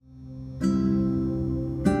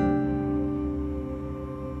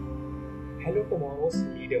Hello, tomorrow's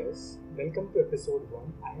leaders. Welcome to episode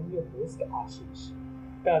 1. I am your host Ashish.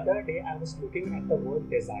 The other day I was looking at the word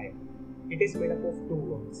desire. It is made up of two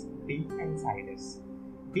words, D and Sidus.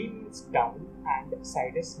 D means down and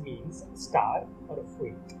Sidus means star or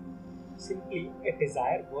fate. Simply, a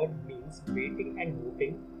desire word means waiting and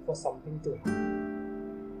hoping for something to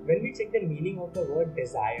happen. When we check the meaning of the word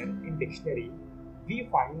desire in dictionary, we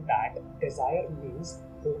find that desire means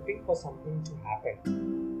hoping for something to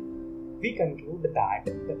happen. We conclude that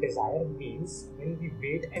the desire means when we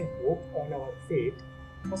wait and hope on our fate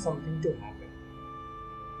for something to happen.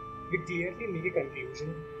 We clearly make a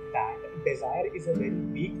conclusion that desire is a very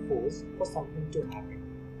weak force for something to happen.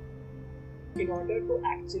 In order to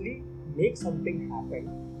actually make something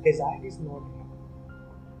happen, desire is not enough.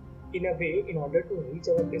 In a way, in order to reach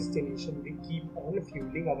our destination, we keep on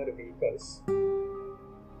fueling our vehicles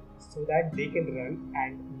so that they can run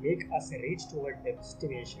and make us reach to our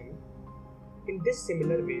destination. In this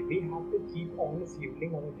similar way, we have to keep on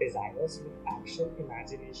fueling our desires with action,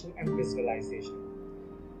 imagination, and visualization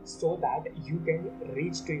so that you can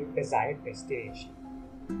reach to your desired destination.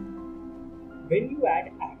 When you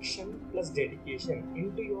add action plus dedication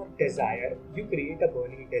into your desire, you create a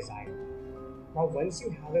burning desire. Now, once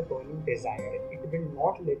you have a burning desire, it will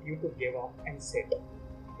not let you to give up and sit.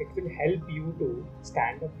 It will help you to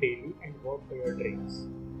stand up daily and work for your dreams.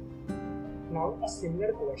 Now, a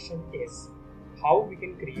similar question is, how we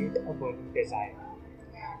can create a burning desire?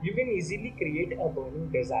 You can easily create a burning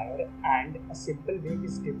desire, and a simple way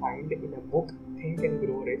is defined in a book, Think and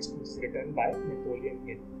Grow Rich, which is written by Napoleon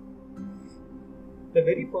Hill. The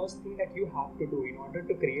very first thing that you have to do in order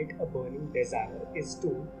to create a burning desire is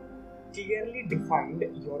to clearly define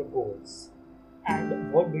your goals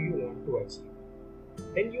and what do you want to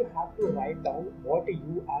achieve. Then you have to write down what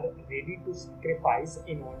you are ready to sacrifice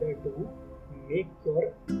in order to make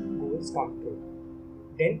your goals come true.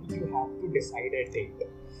 Then you have to decide a date.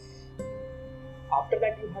 After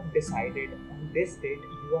that you have decided on this date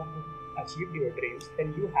you have achieved your dreams,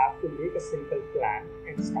 then you have to make a simple plan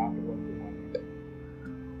and start working on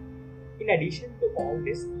it. In addition to all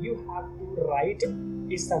this, you have to write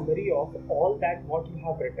a summary of all that what you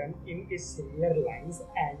have written in a similar lines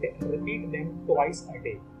and repeat them twice a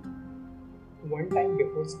day. One time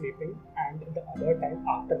before sleeping and the other time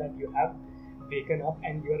after that you have waken up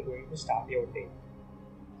and you are going to start your day.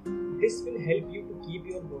 This will help you to keep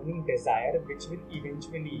your burning desire, which will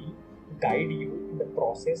eventually guide you in the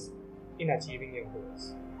process in achieving your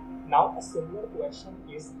goals. Now, a similar question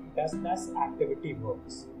is, does this activity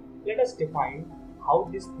works? Let us define how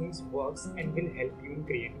these things works and will help you in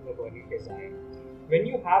creating a burning desire. When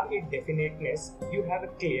you have a definiteness, you have a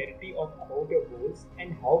clarity of about your goals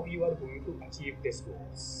and how you are going to achieve these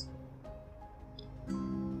goals.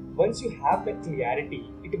 Once you have that clarity,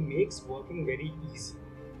 it makes working very easy.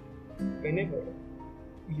 Whenever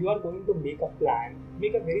you are going to make a plan,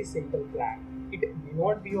 make a very simple plan. It may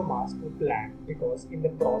not be your master plan, because in the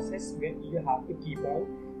process when you have to keep on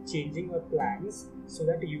changing your plans so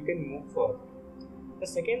that you can move further. The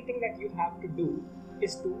second thing that you have to do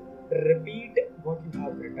is to repeat what you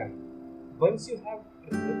have written. Once you have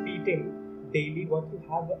repeating daily what you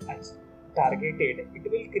have targeted, it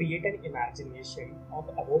will create an imagination of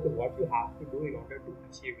about what you have to do in order to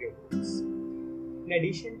achieve your goals. In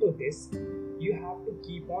addition to this, you have to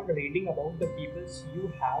keep on reading about the people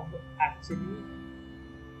you have actually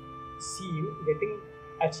seen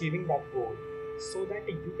achieving that goal, so that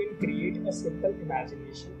you can create a simple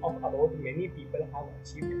imagination of about many people have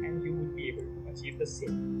achieved and you will be able to achieve the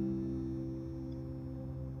same.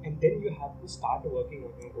 And then you have to start working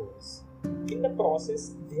on your goals. In the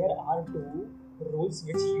process, there are two rules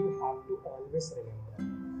which you have to always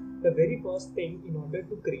remember. The very first thing, in order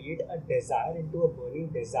to create a desire into a burning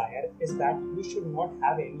desire, is that you should not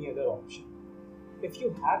have any other option. If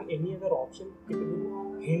you have any other option, it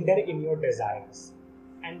will hinder in your desires.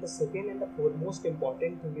 And the second and the foremost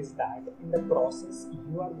important thing is that in the process,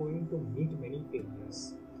 you are going to meet many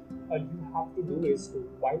failures. All you have to do is to,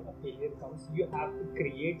 while a failure comes, you have to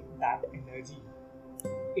create that energy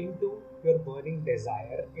into your burning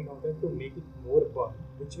desire in order to make it more burn,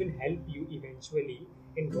 which will help you eventually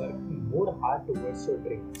in working more hard towards your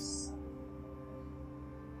dreams.